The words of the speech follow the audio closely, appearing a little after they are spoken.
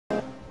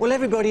Well,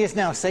 everybody is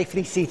now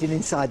safely seated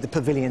inside the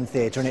Pavilion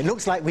Theatre, and it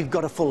looks like we've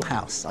got a full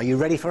house. Are you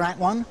ready for Act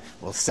One?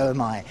 Well, so am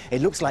I.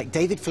 It looks like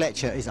David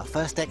Fletcher is our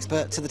first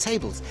expert to the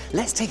tables.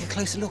 Let's take a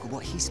closer look at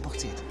what he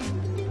spotted.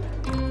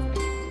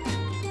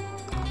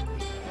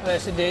 Hello,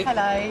 Cindy.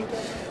 Hello.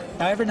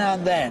 Now, every now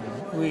and then,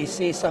 we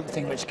see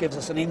something which gives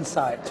us an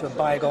insight to a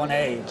bygone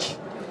age.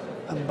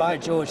 And by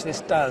George,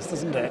 this does,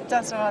 doesn't it? It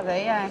does rather,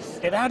 yes.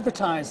 It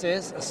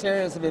advertises a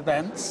series of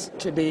events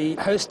to be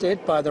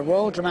hosted by the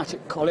Royal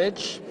Dramatic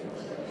College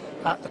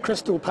at the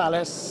Crystal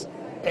Palace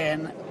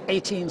in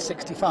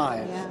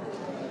 1865. Yeah.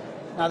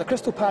 Now, the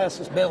Crystal Palace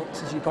was built,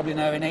 as you probably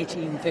know, in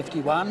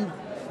 1851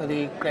 for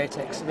the Great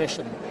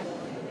Exhibition.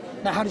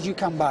 Now, how did you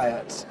come by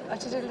it? I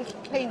did a little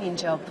cleaning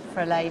job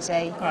for a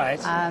lady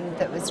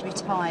that was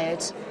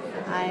retired,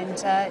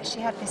 and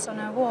she had this on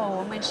her wall,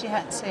 and when she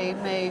had to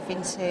move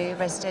into a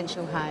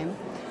residential home,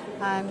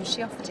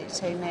 she offered it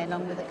to me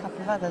along with a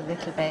couple of other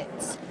little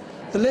bits.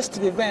 The list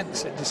of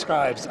events it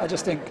describes, I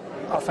just think,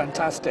 are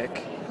fantastic.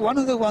 One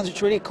of the ones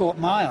which really caught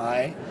my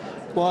eye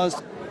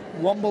was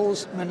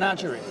Womble's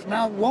Menagerie.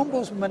 Now,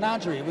 Womble's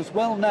Menagerie was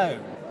well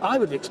known. I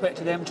would have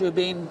expected them to have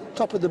been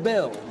top of the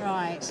bill.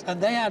 Right. And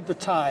they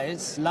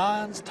advertise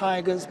lions,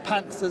 tigers,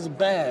 panthers,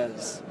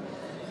 bears.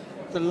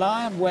 The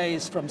lion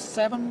weighs from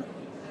 7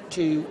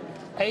 to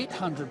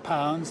 800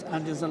 pounds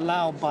and is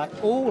allowed by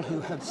all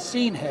who have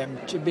seen him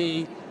to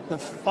be the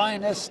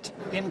finest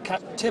in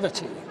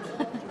captivity.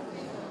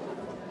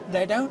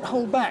 They don't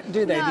hold back,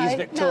 do they, No, these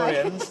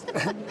Victorians?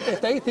 No.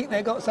 If they think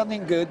they've got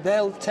something good,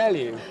 they'll tell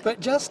you. But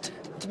just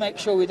to make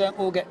sure we don't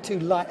all get too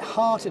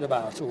light-hearted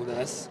about all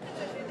this,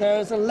 there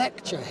is a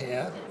lecture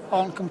here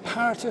on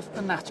comparative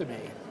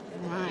anatomy.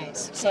 Right.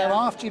 So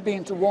after you've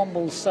been to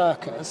Womble's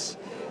Circus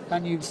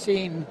and you've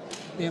seen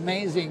the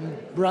amazing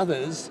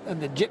brothers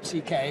and the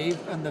gypsy cave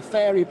and the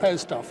fairy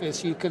post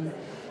office, you can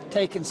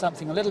take in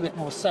something a little bit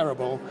more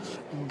cerebral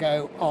and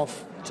go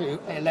off to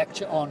a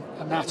lecture on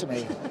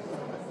anatomy.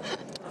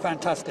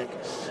 Fantastic.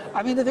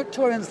 I mean, the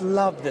Victorians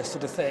loved this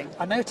sort of thing.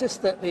 I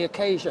noticed that the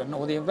occasion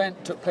or the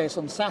event took place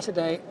on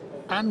Saturday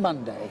and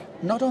Monday,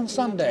 not on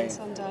Sunday. Not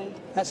on Sunday.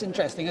 That's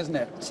interesting, isn't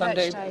it?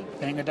 Sunday Day.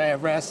 being a day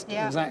of rest.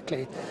 Yeah.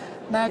 Exactly.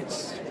 Now,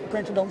 it's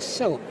printed on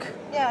silk.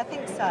 Yeah, I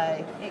think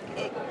so.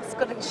 It's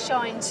got a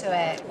shine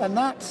to it. And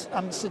that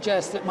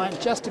suggests it might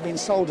just have been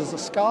sold as a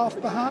scarf,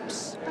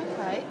 perhaps.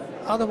 Okay.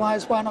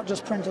 Otherwise, why not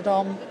just print it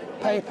on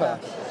paper?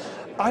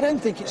 I don't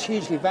think it's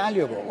hugely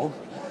valuable.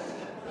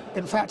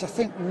 In fact, I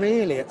think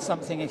really it's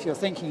something, if you're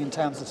thinking in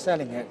terms of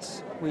selling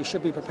it, we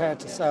should be prepared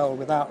to sell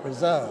without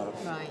reserve.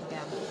 Right, yeah.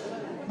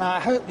 Now, I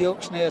hope the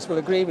auctioneers will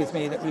agree with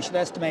me that we should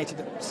estimate it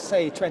at,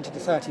 say, 20 to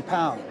 30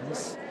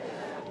 pounds,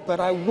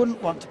 but I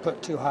wouldn't want to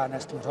put too high an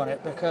estimate on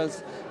it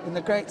because, in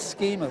the great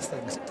scheme of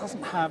things, it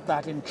doesn't have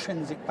that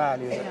intrinsic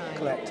value that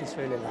collectors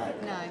really like.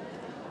 No.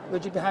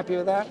 Would you be happy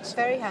with that?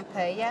 Very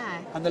happy,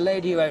 yeah. And the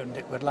lady who owned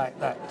it would like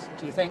that,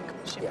 do you think?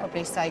 She'd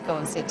probably say, go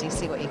on, Cindy,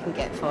 see what you can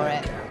get for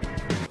it.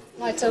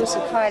 My daughter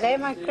Kylie,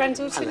 my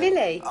granddaughter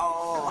Lily.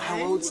 Oh, how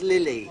old's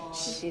Lily?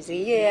 She's a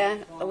year,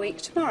 a week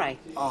tomorrow.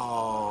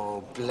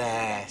 Oh,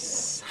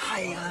 bless.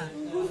 Hiya.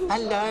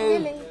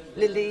 Hello.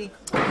 Lily.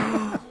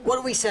 What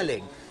are we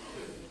selling?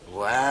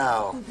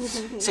 Wow.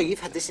 So you've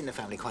had this in the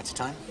family quite a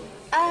time?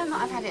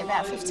 I've had it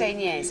about 15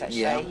 years,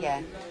 actually,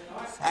 yeah.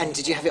 And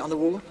did you have it on the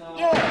wall?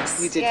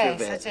 Yes. You did yes,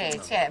 for a bit? I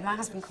did, yeah. My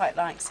husband quite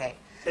likes it.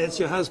 It's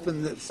your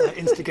husband that's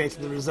instigated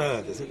the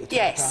reserve, is it?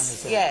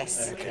 Yes,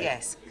 yes, Okay.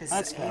 yes.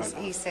 That's fair Because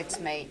enough. he said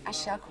to me,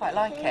 actually, I quite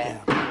like it.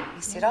 Yeah.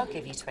 He said, I'll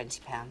give you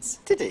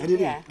 £20. Did he? Oh, did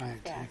he? Yeah, Right,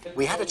 yeah. okay.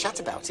 We had a chat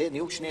about it and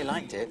the auctioneer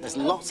liked it. There's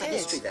lots of Good.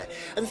 history there.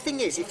 And the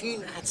thing is, if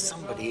you had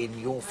somebody in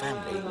your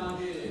family,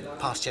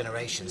 past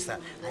generations,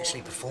 that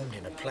actually performed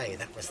in a play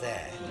that was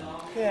there,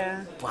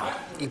 Yeah. well,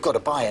 you've got to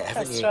buy it,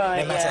 haven't That's you?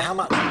 right, No matter yeah. how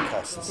much it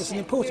costs. It's an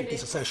important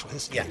piece of social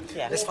history.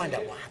 Yeah. Let's find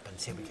out what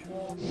happens. Here we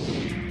go.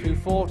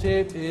 240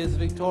 is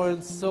the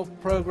Victorian silk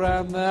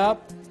programme there.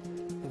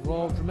 The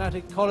Royal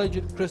Dramatic College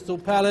at Crystal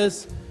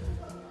Palace.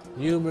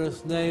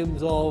 Numerous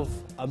names of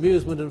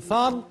amusement and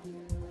fun.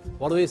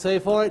 What do we say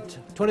for it?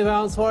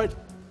 £20 for it?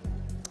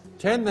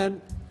 10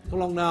 then. Come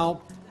along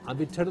now. I'll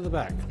be 10 at the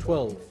back.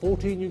 12,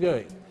 14 you're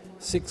going.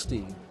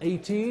 16,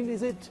 18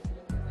 is it?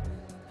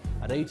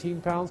 At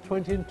 £18,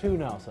 20 and 2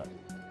 now, sir.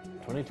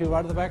 22 right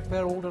at the back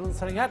there, all done and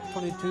selling at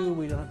 22.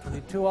 We done at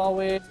 22, are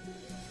we?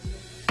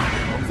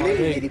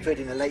 Really put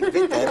in a late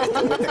bit there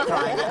with the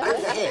crying.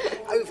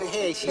 Over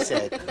here, she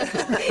said.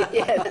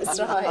 Yeah, that's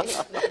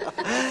right.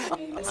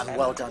 And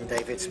well done,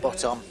 David,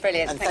 spot on.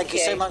 Brilliant, And thank thank you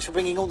so you. much for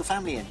bringing all the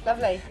family in.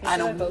 Lovely.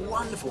 And a enjoyable.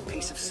 wonderful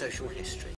piece of social history.